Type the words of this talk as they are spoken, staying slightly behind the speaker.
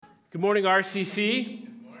Good morning, RCC.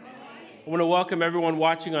 I want to welcome everyone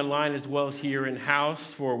watching online as well as here in house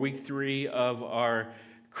for week 3 of our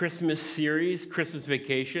Christmas series, Christmas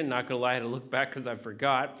Vacation. Not going to lie, I had to look back because I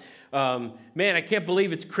forgot. Man, I can't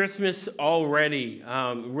believe it's Christmas already.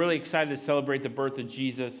 Really excited to celebrate the birth of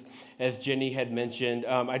Jesus, as Jenny had mentioned.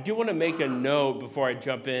 I do want to make a note before I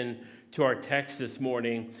jump in to our text this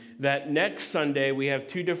morning that next Sunday we have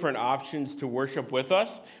 2 different options to worship with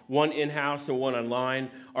us, one in-house and one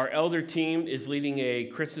online. Our elder team is leading a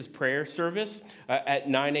Christmas prayer service at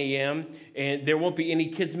 9 a.m., and there won't be any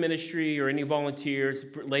kids ministry or any volunteers,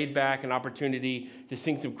 laid back, an opportunity to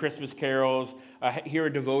sing some Christmas carols, hear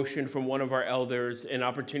a devotion from one of our elders, an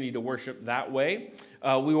opportunity to worship that way.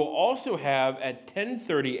 We will also have at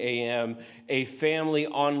 10:30 a.m. a family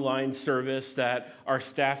online service that our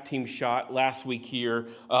staff team shot last week here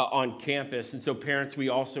on campus. And so parents, we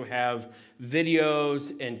also have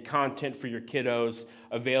videos and content for your kiddos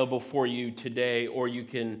available for you today, or you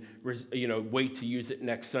can wait to use it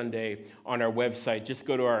next Sunday on our website. Just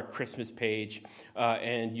go to our Christmas page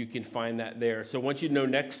and you can find that there. So I want you to know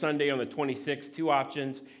next Sunday on the 26th, 2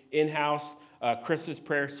 options: in-house Christmas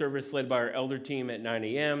prayer service led by our elder team at 9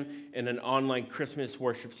 a.m. and an online Christmas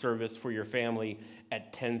worship service for your family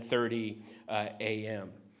at 10:30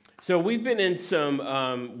 a.m. So we've been in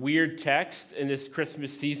some weird texts in this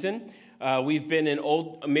Christmas season. We've been in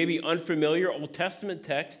maybe unfamiliar Old Testament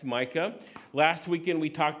text, Micah. Last weekend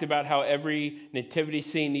we talked about how every nativity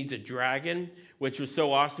scene needs a dragon, which was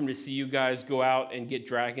so awesome to see you guys go out and get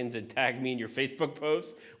dragons and tag me in your Facebook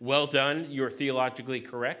posts. Well done. You're theologically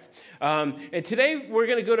correct. And today we're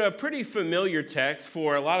going to go to a pretty familiar text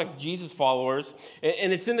for a lot of Jesus followers,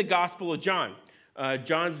 and it's in the Gospel of John.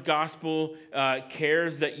 John's Gospel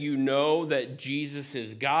cares that you know that Jesus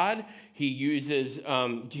is God.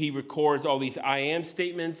 He records all these I am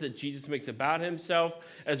statements that Jesus makes about himself,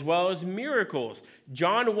 as well as miracles.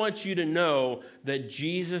 John wants you to know that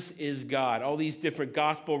Jesus is God. All these different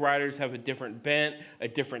gospel writers have a different bent, a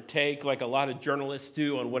different take, like a lot of journalists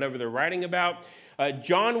do on whatever they're writing about.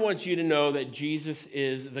 John wants you to know that Jesus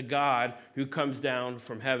is the God who comes down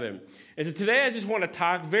from heaven. And so today I just want to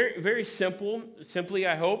talk very, very simply,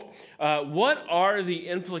 I hope. What are the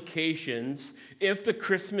implications if the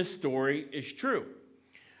Christmas story is true?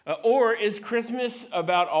 Or is Christmas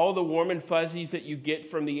about all the warm and fuzzies that you get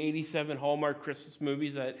from the 87 Hallmark Christmas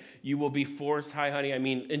movies that you will be forced,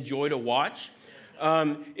 enjoy to watch?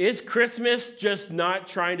 Is Christmas just not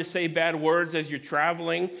trying to say bad words as you're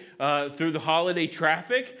traveling through the holiday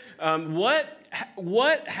traffic?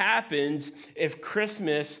 What happens if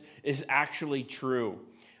Christmas is actually true?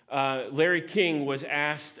 Larry King was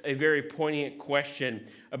asked a very poignant question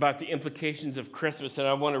about the implications of Christmas, and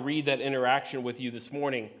I want to read that interaction with you this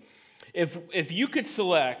morning. If you could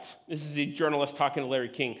select, this is the journalist talking to Larry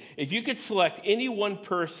King, if you could select any one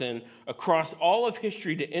person across all of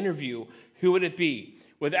history to interview, who would it be?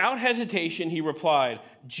 Without hesitation, he replied,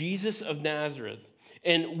 Jesus of Nazareth.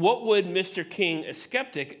 And what would Mr. King, a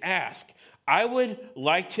skeptic, ask? I would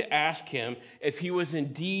like to ask him if he was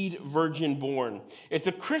indeed virgin born, if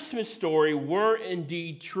the Christmas story were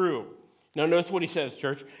indeed true. Now notice what he says,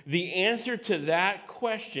 church. The answer to that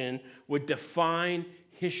question would define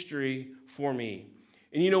history for me.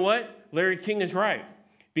 And you know what? Larry King is right.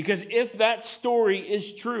 Because if that story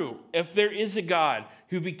is true, if there is a God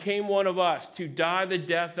who became one of us to die the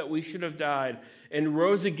death that we should have died and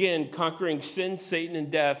rose again, conquering sin, Satan, and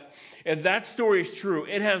death, if that story is true,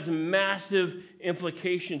 it has massive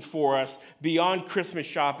implications for us beyond Christmas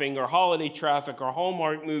shopping or holiday traffic or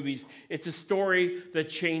Hallmark movies. It's a story that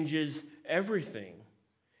changes everything.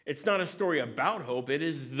 It's not a story about hope. It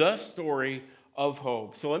is the story of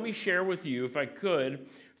hope. So let me share with you, if I could,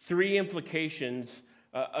 3 implications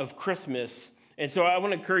of Christmas. And so I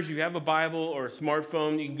want to encourage you, if you have a Bible or a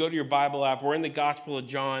smartphone, you can go to your Bible app. We're in the Gospel of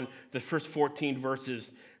John, the first 14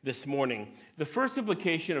 verses this morning. The first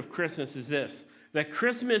implication of Christmas is this, that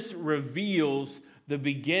Christmas reveals the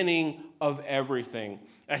beginning of everything.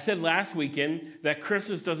 I said last weekend that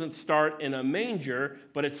Christmas doesn't start in a manger,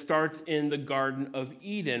 but it starts in the Garden of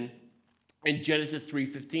Eden in Genesis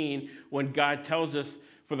 3:15, when God tells us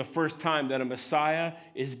for the first time that a Messiah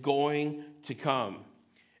is going to come.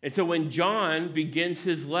 And so when John begins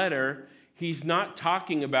his letter, he's not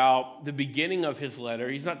talking about the beginning of his letter.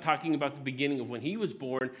 He's not talking about the beginning of when he was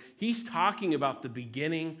born. He's talking about the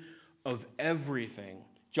beginning of everything.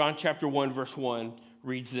 John chapter 1, verse 1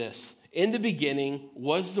 reads this. In the beginning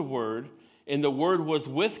was the Word, and the Word was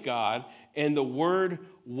with God, and the Word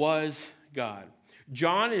was God.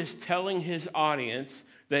 John is telling his audience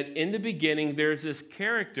that in the beginning there's this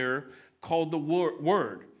character called the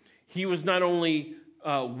Word. He was not only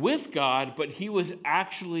with God, but he was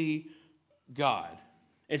actually God.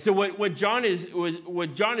 And so what John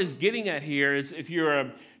is getting at here is, if you're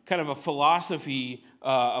a kind of a philosophy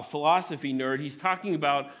nerd, he's talking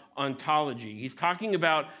about ontology. He's talking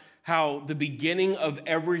about how the beginning of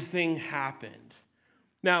everything happened.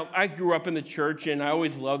 Now, I grew up in the church, and I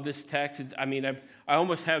always love this text. I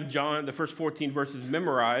almost have John, the first 14 verses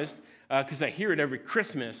memorized, because I hear it every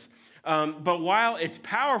Christmas. But while it's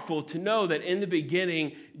powerful to know that in the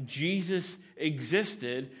beginning Jesus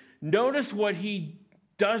existed, notice what he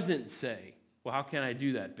doesn't say. Well, how can I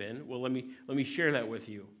do that, Ben? Well, let me share that with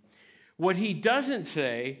you. What he doesn't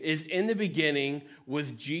say is, in the beginning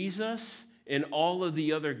was Jesus and all of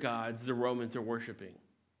the other gods the Romans are worshiping.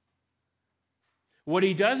 What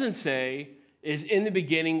he doesn't say is, in the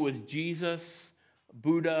beginning was Jesus,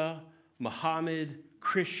 Buddha, Muhammad,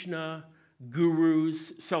 Krishna, gurus,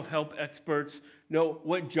 self-help experts. No,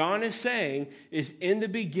 what John is saying is, in the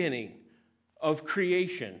beginning of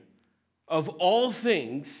creation, of all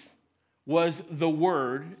things, was the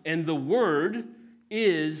Word, and the Word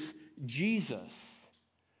is Jesus.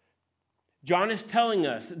 John is telling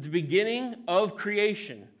us at the beginning of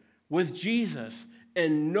creation with Jesus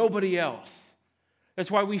and nobody else. That's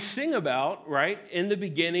why we sing about, right? In the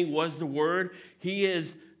beginning was the Word. He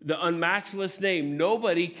is the unmatchless name.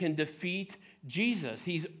 Nobody can defeat Jesus.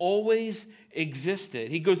 He's always existed.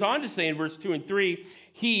 He goes on to say in verse 2 and 3,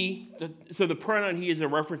 so the pronoun he is a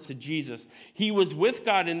reference to Jesus. He was with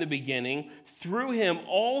God in the beginning. Through him,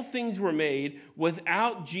 all things were made.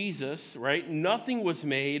 Without Jesus, right, nothing was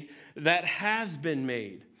made that has been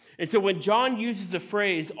made. And so when John uses the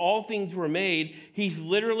phrase, all things were made, he's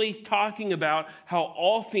literally talking about how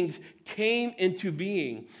all things came into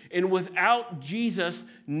being. And without Jesus,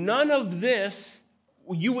 none of this,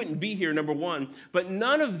 you wouldn't be here, number one, but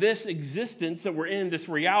none of this existence that we're in, this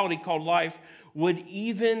reality called life, would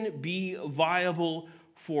even be viable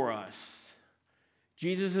for us.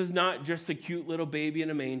 Jesus is not just a cute little baby in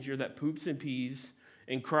a manger that poops and pees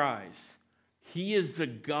and cries. He is the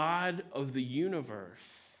God of the universe.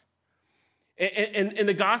 And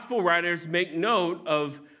the gospel writers make note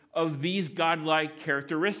of these godlike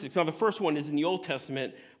characteristics. Now, the first one is in the Old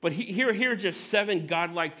Testament, but here are just 7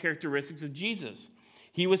 godlike characteristics of Jesus.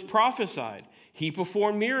 He was prophesied. He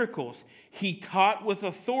performed miracles. He taught with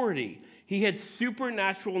authority. He had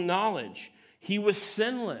supernatural knowledge. He was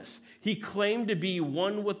sinless. He claimed to be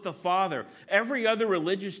one with the Father. Every other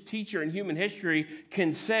religious teacher in human history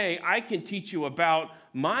can say, I can teach you about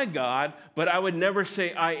my God, but I would never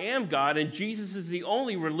say I am God. And Jesus is the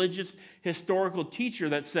only religious historical teacher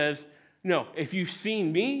that says, no, if you've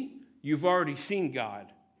seen me, you've already seen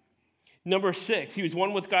God. Number 6, he was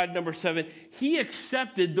one with God. Number 7, he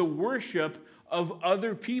accepted the worship of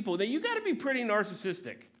other people. Now, you got to be pretty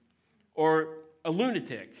narcissistic or a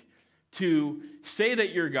lunatic to say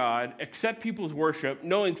that you're God, accept people's worship,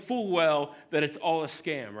 knowing full well that it's all a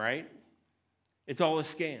scam, right? It's all a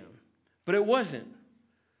scam. But it wasn't.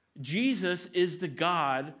 Jesus is the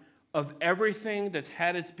God of everything that's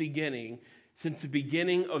had its beginning since the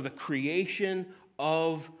beginning of the creation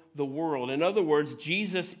of the world. In other words,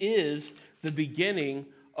 Jesus is the beginning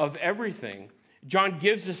of everything. John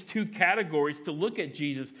gives us 2 categories to look at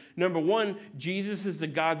Jesus. Number 1, Jesus is the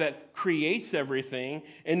God that creates everything.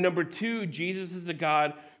 And number 2, Jesus is the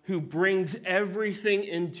God who brings everything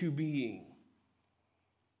into being.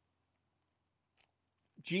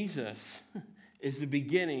 Jesus is the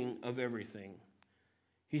beginning of everything.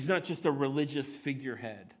 He's not just a religious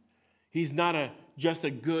figurehead. He's not just a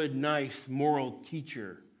good, nice, moral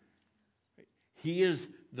teacher. He is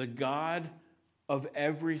the God of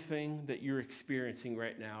everything that you're experiencing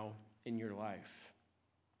right now in your life.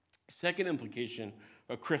 Second implication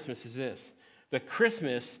of Christmas is this: that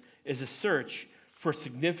Christmas is a search for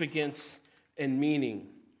significance and meaning.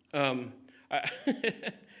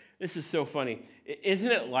 This is so funny.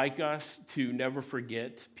 Isn't it like us to never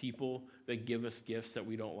forget people that give us gifts that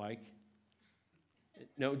we don't like?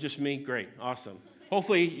 No, just me? Great, awesome.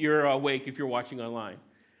 Hopefully you're awake if you're watching online.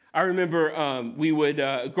 I remember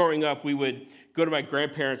growing up, we would go to my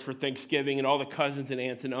grandparents for Thanksgiving, and all the cousins and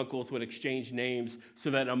aunts and uncles would exchange names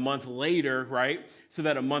so that a month later,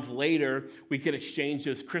 we could exchange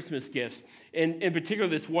those Christmas gifts. And in particular,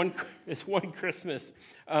 this one Christmas,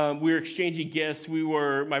 we were exchanging gifts.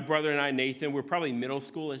 My brother and I, Nathan, were probably middle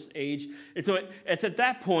school age. And so it's at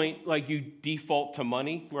that point, like, you default to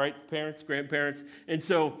money, right? Parents, grandparents. And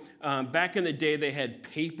so back in the day, they had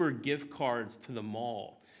paper gift cards to the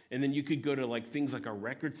mall. And then you could go to things like a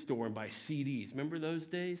record store and buy CDs. Remember those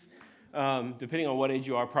days? Depending on what age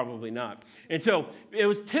you are, probably not. And so it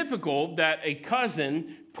was typical that a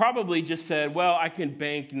cousin probably just said, well, I can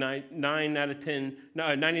bank 9 out of 10,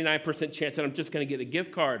 99% chance that I'm just going to get a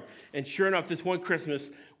gift card. And sure enough, this one Christmas,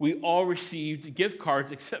 we all received gift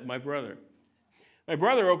cards except my brother. My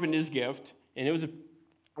brother opened his gift, and it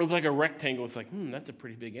looked like a rectangle. It's like, that's a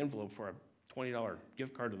pretty big envelope for a $20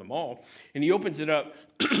 gift card to the mall. And he opens it up,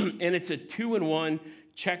 and it's a 2-in-1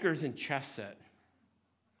 checkers and chess set.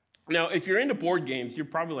 Now, if you're into board games, you're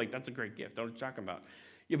probably like, that's a great gift. Don't know what you're talking about.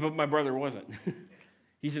 Yeah, but my brother wasn't.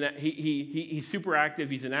 He's super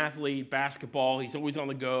active. He's an athlete, basketball. He's always on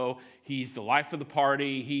the go. He's the life of the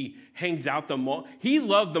party. He hangs out the mall. He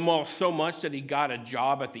loved the mall so much that he got a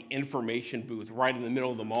job at the information booth right in the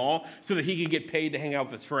middle of the mall so that he could get paid to hang out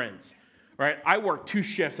with his friends. Right? I worked 2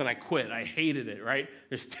 shifts and I quit. I hated it. Right?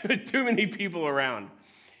 There's too many people around.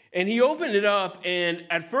 And he opened it up, and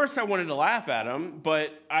at first I wanted to laugh at him, but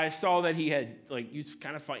I saw that he was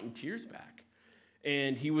kind of fighting tears back.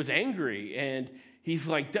 And he was angry, and he's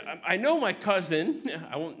like, I know my cousin,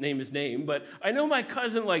 I won't name his name, but I know my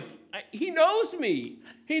cousin, he knows me.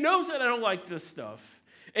 He knows that I don't like this stuff.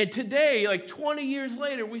 And today, 20 years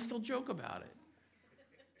later, we still joke about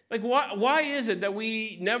it. Why is it that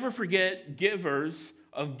we never forget givers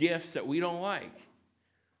of gifts that we don't like?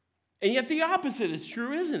 And yet the opposite is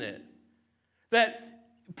true, isn't it? That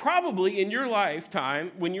probably in your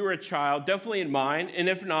lifetime, when you were a child, definitely in mine, and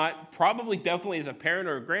if not, probably definitely as a parent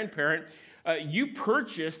or a grandparent, you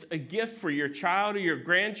purchased a gift for your child or your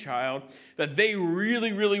grandchild that they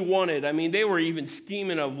really, really wanted. I mean, they were even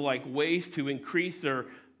scheming of ways to increase their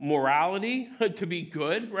morality to be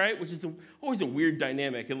good, right? Which is always a weird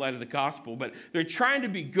dynamic in light of the gospel, but they're trying to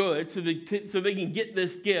be good so they can get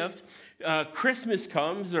this gift. Christmas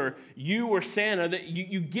comes, or you or Santa, that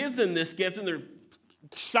you give them this gift, and they're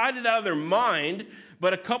excited out of their mind,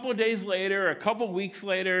 but a couple of days later, a couple of weeks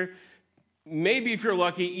later, maybe if you're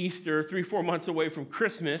lucky, Easter, 3-4 months away from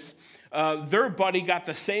Christmas, their buddy got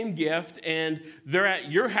the same gift, and they're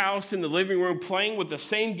at your house in the living room playing with the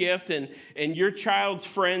same gift, and your child's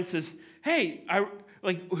friend says, hey,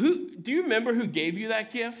 who do you remember who gave you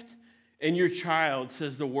that gift? And your child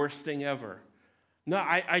says the worst thing ever. No,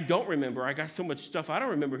 I don't remember. I got so much stuff. I don't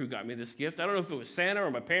remember who got me this gift. I don't know if it was Santa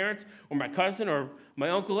or my parents or my cousin or my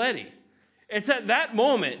Uncle Eddie. It's at that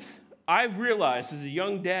moment I've realized as a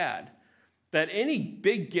young dad that any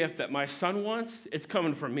big gift that my son wants, it's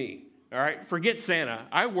coming from me. All right? Forget Santa.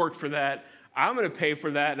 I worked for that. I'm going to pay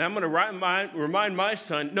for that, and I'm going to remind my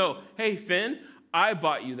son, no, hey, Finn, I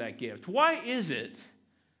bought you that gift. Why is it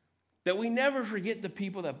that we never forget the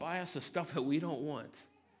people that buy us the stuff that we don't want?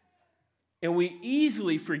 And we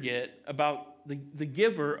easily forget about the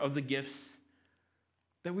giver of the gifts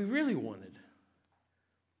that we really wanted.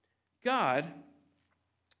 God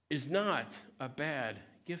is not a bad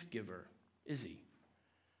gift giver, is he?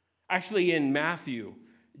 Actually, in Matthew,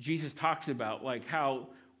 Jesus talks about how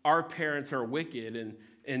our parents are wicked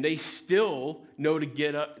and they still know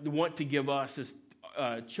want to give us as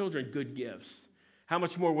children good gifts. How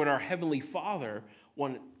much more would our Heavenly Father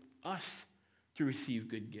want us to receive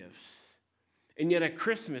good gifts? And yet at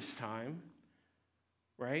Christmas time,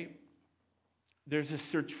 right, there's a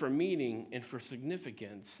search for meaning and for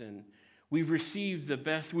significance. And we've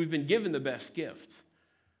been given the best gift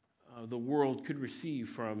the world could receive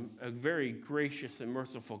from a very gracious and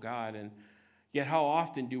merciful God. And yet how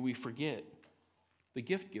often do we forget the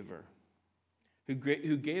gift giver who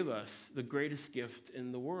gave us the greatest gift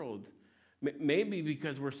in the world? Maybe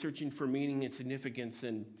because we're searching for meaning and significance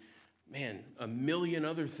and, a million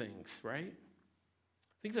other things, right?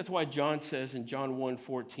 I think that's why John says in John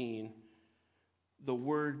 1:14, the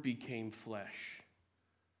Word became flesh.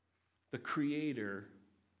 The Creator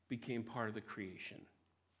became part of the creation.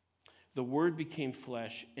 The Word became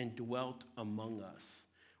flesh and dwelt among us.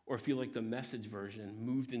 Or if you like the Message version,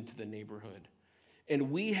 moved into the neighborhood.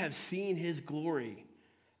 And we have seen his glory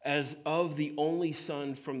as of the only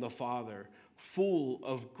Son from the Father, full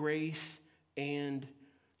of grace and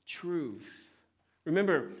truth.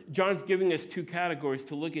 Remember, John's giving us 2 categories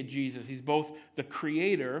to look at Jesus. He's both the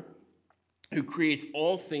Creator, who creates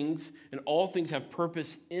all things, and all things have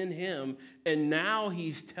purpose in him. And now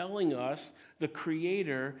he's telling us the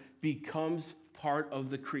Creator becomes part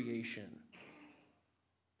of the creation.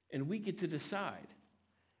 And we get to decide,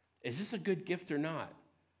 is this a good gift or not?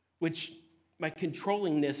 Which my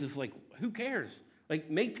controllingness is who cares?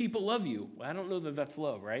 Make people love you. Well, I don't know that that's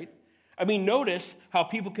love, right? I mean, notice how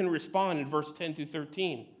people can respond in verse 10 through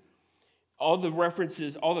 13. All the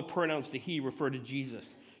references, all the pronouns to he refer to Jesus.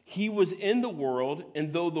 He was in the world,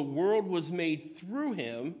 and though the world was made through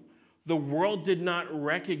him, The world did not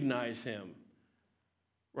recognize him,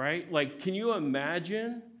 right? Like, can you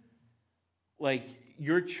imagine, like,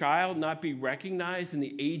 your child not be recognized in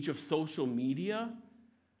the age of social media?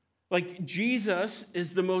 Like, Jesus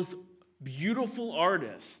is the most beautiful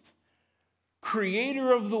artist,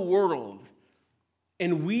 creator of the world,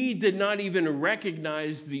 and we did not even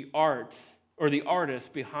recognize the art or the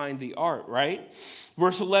artist behind the art, right?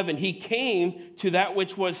 Verse 11, he came to that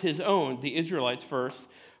which was his own, the Israelites first,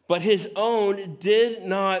 but his own did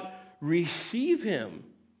not receive him.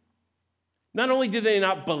 Not only did they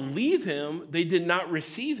not believe him, they did not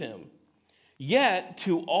receive him. Yet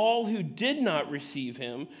to all who did not receive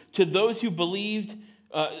him, to those who believed,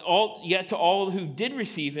 yet to all who did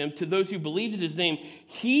receive him, to those who believed in his name,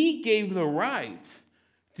 he gave the right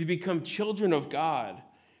to become children of God,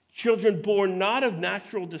 children born not of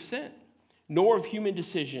natural descent, nor of human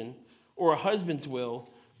decision or a husband's will,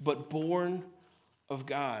 but born of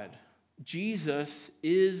God. Jesus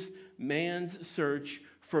is man's search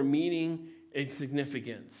for meaning and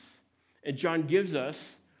significance. And John gives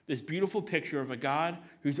us this beautiful picture of a God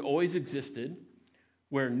who's always existed,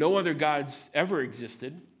 where no other gods ever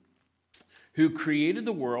existed, who created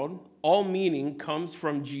the world. All meaning comes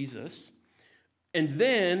from Jesus. And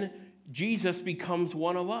then Jesus becomes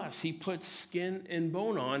one of us. He puts skin and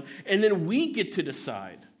bone on, and then we get to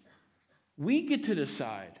decide. We get to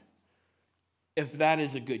decide if that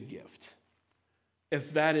is a good gift,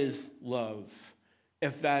 if that is love,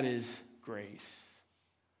 if that is grace.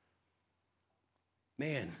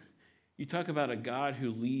 Man, you talk about a God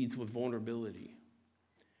who leads with vulnerability.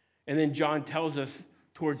 And then John tells us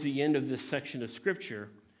towards the end of this section of Scripture,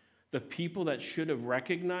 the people that should have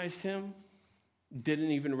recognized him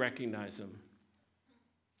didn't even recognize him.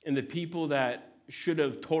 And the people that should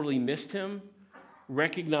have totally missed him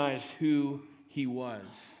recognized who he was.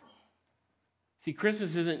 See,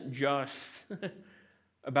 Christmas isn't just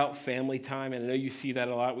about family time, and I know you see that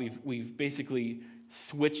a lot. We've basically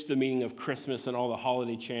switched the meaning of Christmas and all the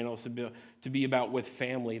holiday channels to be about with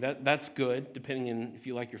family. That's good, depending on if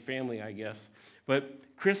you like your family, I guess. But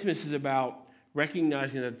Christmas is about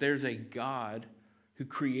recognizing that there's a God who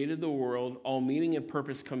created the world. All meaning and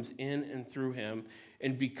purpose comes in and through him,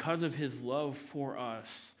 and because of his love for us,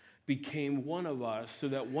 became one of us so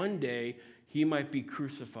that one day he might be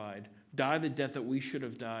crucified, die the death that we should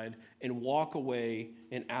have died, and walk away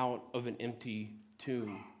and out of an empty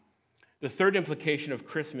tomb. The third implication of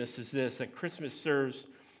Christmas is this, that Christmas serves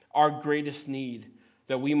our greatest need,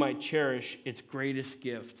 that we might cherish its greatest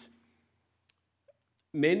gift.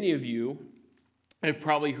 Many of you have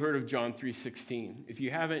probably heard of John 3:16. If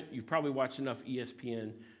you haven't, you've probably watched enough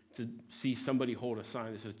ESPN to see somebody hold a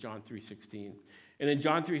sign that says John 3:16. And in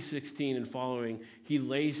John 3:16 and following, he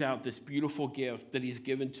lays out this beautiful gift that he's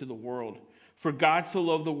given to the world. For God so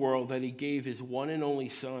loved the world that he gave his one and only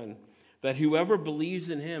Son, that whoever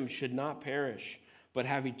believes in him should not perish, but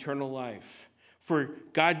have eternal life. For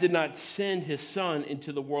God did not send his Son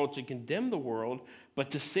into the world to condemn the world,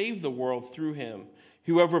 but to save the world through him.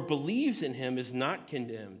 Whoever believes in him is not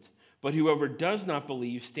condemned, but whoever does not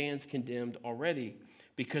believe stands condemned already,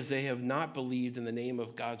 because they have not believed in the name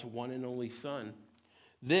of God's one and only Son.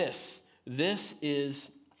 This is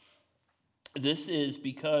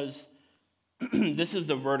because this is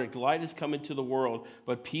the verdict. Light has come into the world,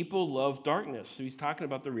 but people love darkness. So he's talking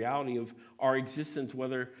about the reality of our existence,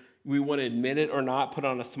 whether we want to admit it or not, put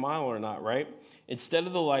on a smile or not, right? Instead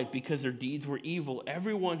of the light, because their deeds were evil,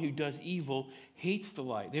 everyone who does evil hates the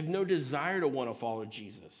light. They have no desire to want to follow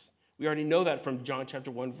Jesus. We already know that from John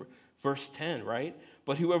chapter 1, verse 10, right?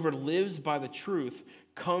 But whoever lives by the truth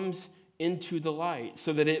comes into the light,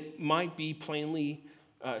 so that it might be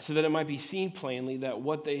seen plainly that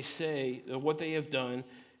what they say, that what they have done,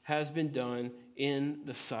 has been done in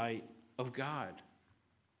the sight of God.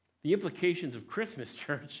 The implications of Christmas,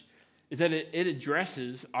 church, is that it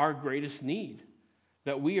addresses our greatest need,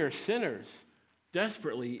 that we are sinners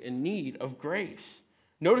desperately in need of grace.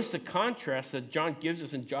 Notice the contrast that John gives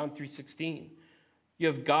us in John 3:16. You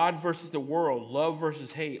have God versus the world, love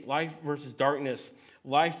versus hate, life versus darkness,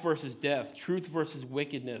 life versus death, truth versus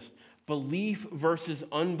wickedness, belief versus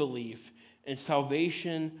unbelief, and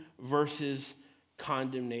salvation versus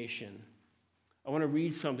condemnation. I want to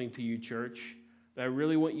read something to you, church, that I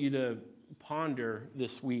really want you to ponder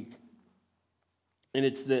this week. And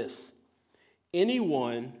it's this: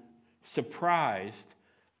 anyone surprised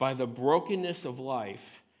by the brokenness of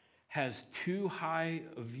life has too high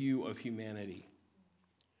a view of humanity,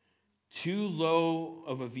 too low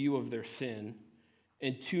of a view of their sin,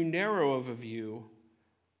 and too narrow of a view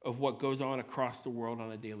of what goes on across the world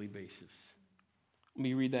on a daily basis. Let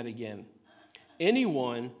me read that again.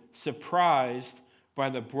 anyone surprised by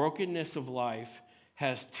the brokenness of life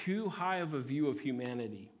has too high of a view of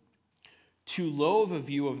humanity, too low of a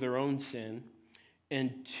view of their own sin,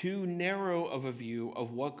 and too narrow of a view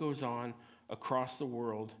of what goes on across the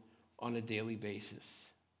world on a daily basis.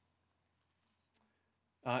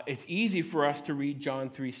 It's easy for us to read John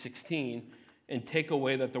 3:16 and take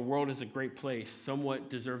away that the world is a great place, somewhat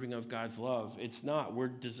deserving of God's love. It's not. We're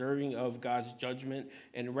deserving of God's judgment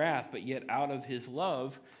and wrath, but yet out of his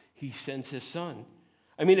love, he sends his son.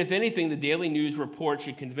 I mean, if anything, the daily news report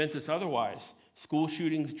should convince us otherwise. School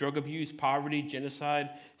shootings, drug abuse, poverty,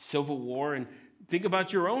 genocide, civil war, and think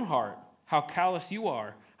about your own heart, how callous you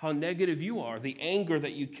are, how negative you are, the anger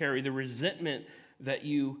that you carry, the resentment that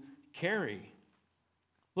you carry.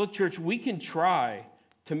 Look, church, we can try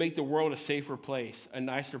to make the world a safer place, a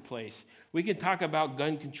nicer place. We can talk about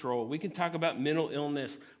gun control. We can talk about mental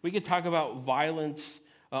illness. We can talk about violence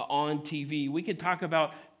on TV. We can talk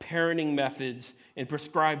about parenting methods and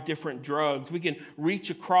prescribe different drugs. We can reach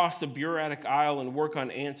across the bureaucratic aisle and work on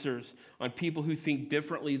answers on people who think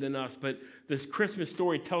differently than us. But this Christmas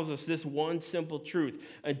story tells us this one simple truth.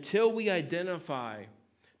 Until we identify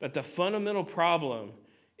that the fundamental problem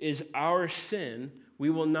is our sin, we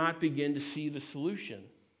will not begin to see the solution,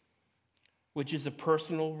 which is a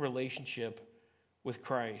personal relationship with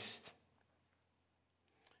Christ.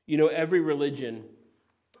 You know, every religion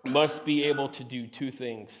must be able to do two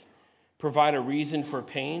things: provide a reason for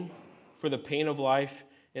pain, for the pain of life,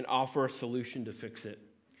 and offer a solution to fix it.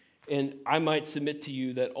 And I might submit to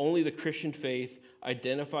you that only the Christian faith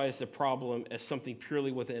identifies the problem as something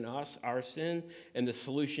purely within us, our sin, and the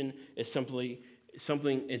solution is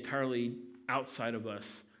something entirely outside of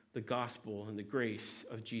us, the gospel and the grace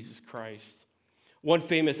of Jesus Christ. One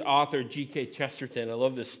famous author, G.K. Chesterton, I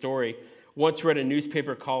love this story, once read a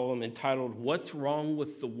newspaper column entitled, "What's Wrong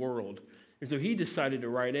with the World?" And so he decided to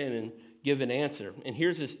write in and give an answer. And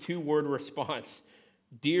here's his 2-word response.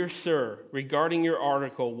 "Dear sir, regarding your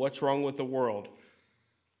article, What's Wrong with the World?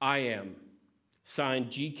 I am."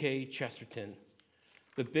 Signed, G.K. Chesterton.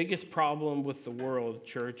 The biggest problem with the world,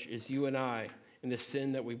 church, is you and I and the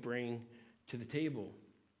sin that we bring to the table.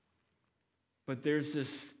 But there's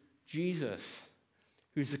this Jesus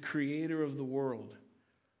who's the creator of the world.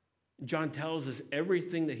 John tells us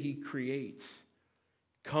everything that he creates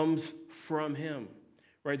comes from him,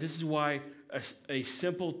 right? This is why a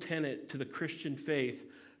simple tenet to the Christian faith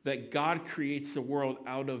that God creates the world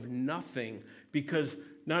out of nothing, because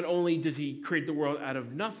not only does he create the world out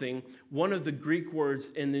of nothing, one of the Greek words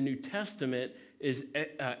in the New Testament is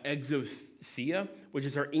exousia, which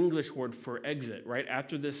is our English word for exit, right?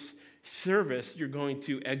 After this service, you're going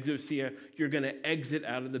to exousia, you're going to exit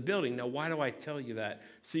out of the building. Now, why do I tell you that?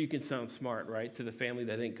 So you can sound smart, right? To the family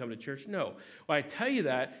that didn't come to church? No. Why I tell you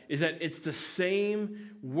that is that it's the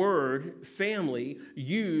same word, family,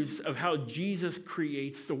 used of how Jesus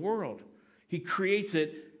creates the world. He creates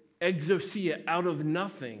it exousia, out of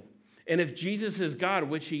nothing. And if Jesus is God,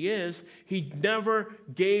 which he is, he never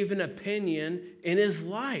gave an opinion in his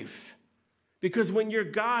life. Because when you're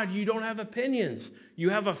God, you don't have opinions. You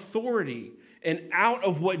have authority. And out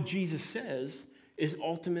of what Jesus says is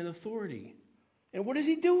ultimate authority. And what does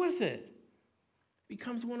he do with it? He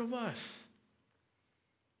becomes one of us.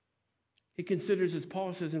 He considers, as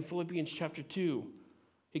Paul says in Philippians chapter 2,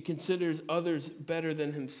 he considers others better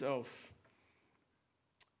than himself.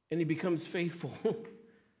 And he becomes faithful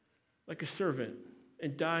like a servant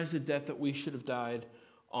and dies the death that we should have died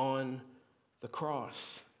on the cross.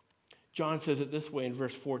 John says it this way in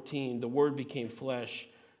verse 14, "The Word became flesh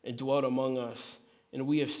and dwelt among us, and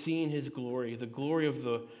we have seen his glory, the glory of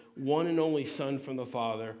the one and only Son from the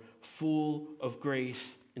Father, full of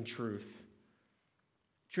grace and truth."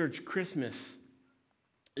 Church, Christmas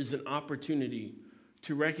is an opportunity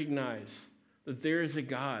to recognize that there is a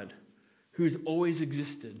God who's always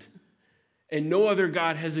existed, and no other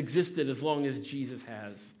God has existed as long as Jesus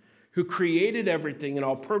has, who created everything, and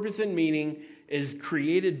all purpose and meaning is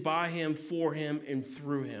created by him, for him, and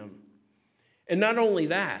through him. And not only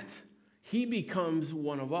that, he becomes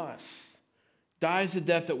one of us, dies the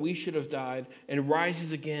death that we should have died, and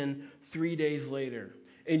rises again 3 days later.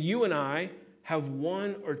 And you and I have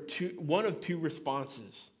one of two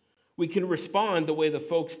responses. We can respond the way the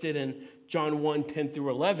folks did in John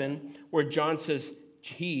 1:10-11, where John says,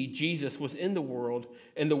 Jesus, was in the world,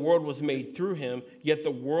 and the world was made through him, yet the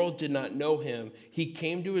world did not know him. He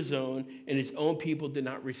came to his own, and his own people did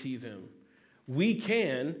not receive him. We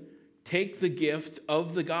can take the gift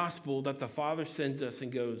of the gospel that the Father sends us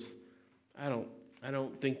and goes, I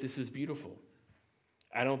don't think this is beautiful.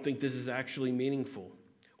 I don't think this is actually meaningful.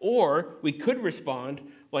 Or we could respond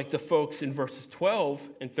like the folks in verses 12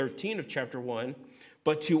 and 13 of chapter 1,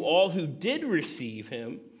 but to all who did receive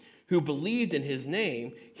him, who believed in his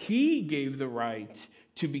name, he gave the right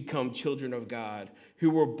to become children of God, who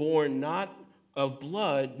were born not of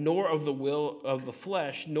blood, nor of the will of the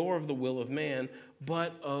flesh, nor of the will of man,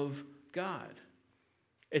 but of God.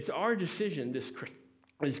 It's our decision this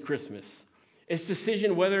Christmas. It's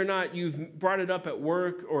decision whether or not you've brought it up at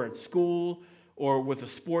work or at school or with a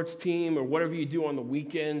sports team or whatever you do on the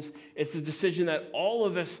weekends. It's a decision that all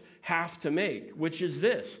of us have to make, which is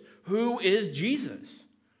this: who is Jesus?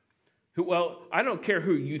 Well, I don't care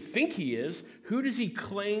who you think he is. Who does he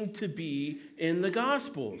claim to be in the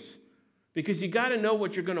Gospels? Because you got to know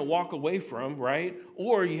what you're going to walk away from, right?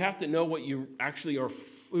 Or you have to know what you actually are,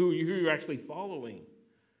 who you're actually following.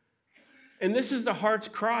 And this is the heart's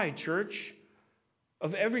cry, church,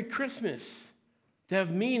 of every Christmas: to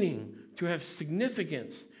have meaning, to have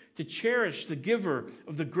significance, to cherish the giver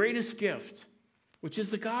of the greatest gift, which is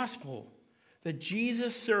the gospel, that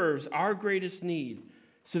Jesus serves our greatest need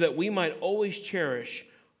so that we might always cherish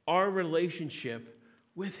our relationship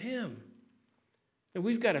with him. And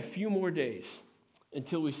we've got a few more days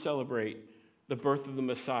until we celebrate the birth of the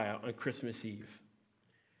Messiah on Christmas Eve.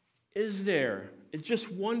 Is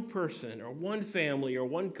just one person or one family or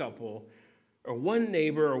one couple or one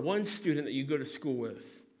neighbor or one student that you go to school with?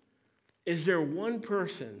 Is there one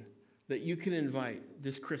person that you can invite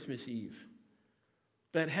this Christmas Eve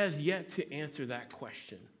that has yet to answer that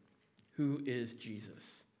question? Who is Jesus?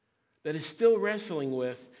 That is still wrestling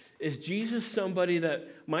with, is Jesus somebody that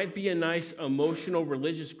might be a nice emotional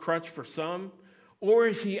religious crutch for some? Or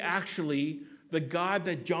is he actually the God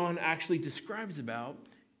that John actually describes about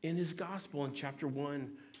in his gospel in chapter 1,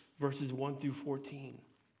 verses 1 through 14?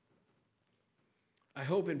 I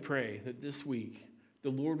hope and pray that this week the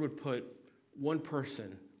Lord would put one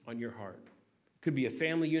person on your heart. It could be a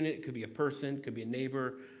family unit, it could be a person, it could be a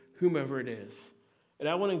neighbor, whomever it is. And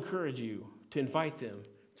I want to encourage you to invite them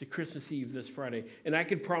to Christmas Eve this Friday. And I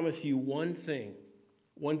can promise you one thing,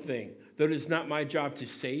 though it is not my job to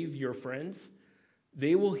save your friends,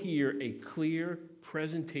 they will hear a clear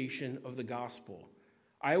presentation of the gospel.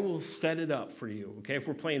 I will set it up for you, okay? If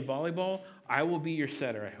we're playing volleyball, I will be your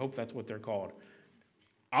setter. I hope that's what they're called.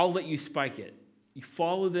 I'll let you spike it. You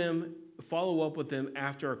follow up with them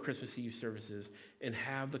after our Christmas Eve services and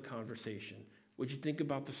have the conversation. What'd you think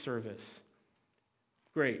about the service?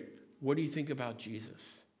 Great. What do you think about Jesus?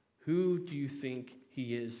 Who do you think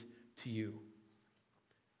he is to you?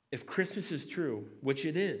 If Christmas is true, which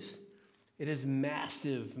it is, it has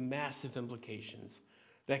massive, massive implications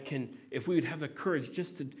that can, if we would have the courage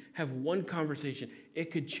just to have one conversation,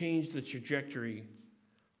 it could change the trajectory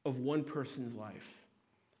of one person's life.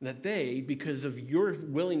 That they, because of your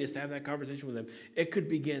willingness to have that conversation with them, it could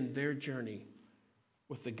begin their journey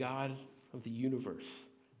with the God of the universe,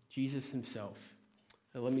 Jesus himself.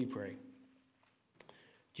 Now let me pray.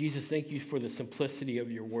 Jesus, thank you for the simplicity of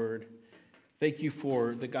your word. Thank you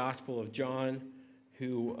for the Gospel of John,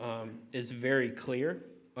 who is very clear,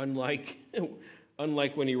 unlike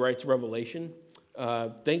when he writes Revelation.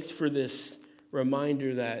 Thanks for this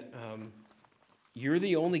reminder that you're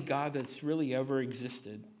the only God that's really ever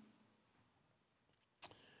existed.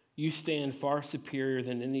 You stand far superior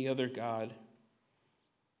than any other God,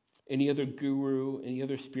 any other guru, any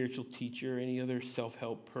other spiritual teacher, any other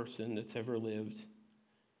self-help person that's ever lived.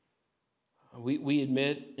 We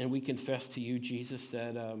admit and we confess to you, Jesus,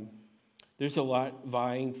 that there's a lot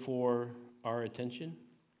vying for our attention.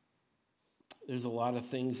 There's a lot of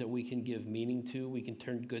things that we can give meaning to. We can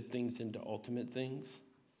turn good things into ultimate things.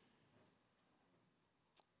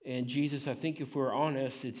 And Jesus, I think if we're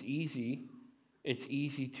honest, it's easy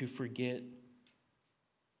to forget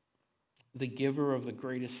the giver of the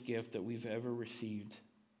greatest gift that we've ever received.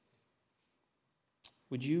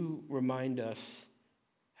 Would you remind us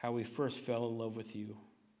how we first fell in love with you?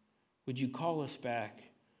 Would you call us back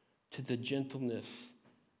to the gentleness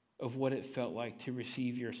of what it felt like to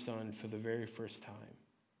receive your Son for the very first time?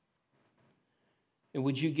 And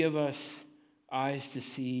would you give us eyes to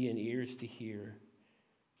see and ears to hear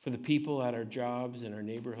for the people at our jobs and our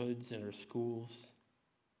neighborhoods and our schools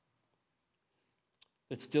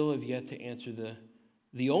that still have yet to answer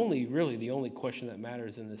the only question that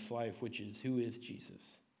matters in this life, which is, who is Jesus?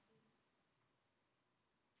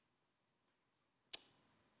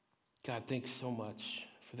 God, thanks so much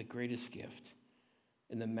for the greatest gift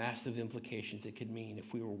and the massive implications it could mean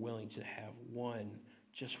if we were willing to have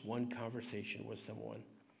just one conversation with someone.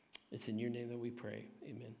 It's in your name that we pray.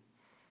 Amen.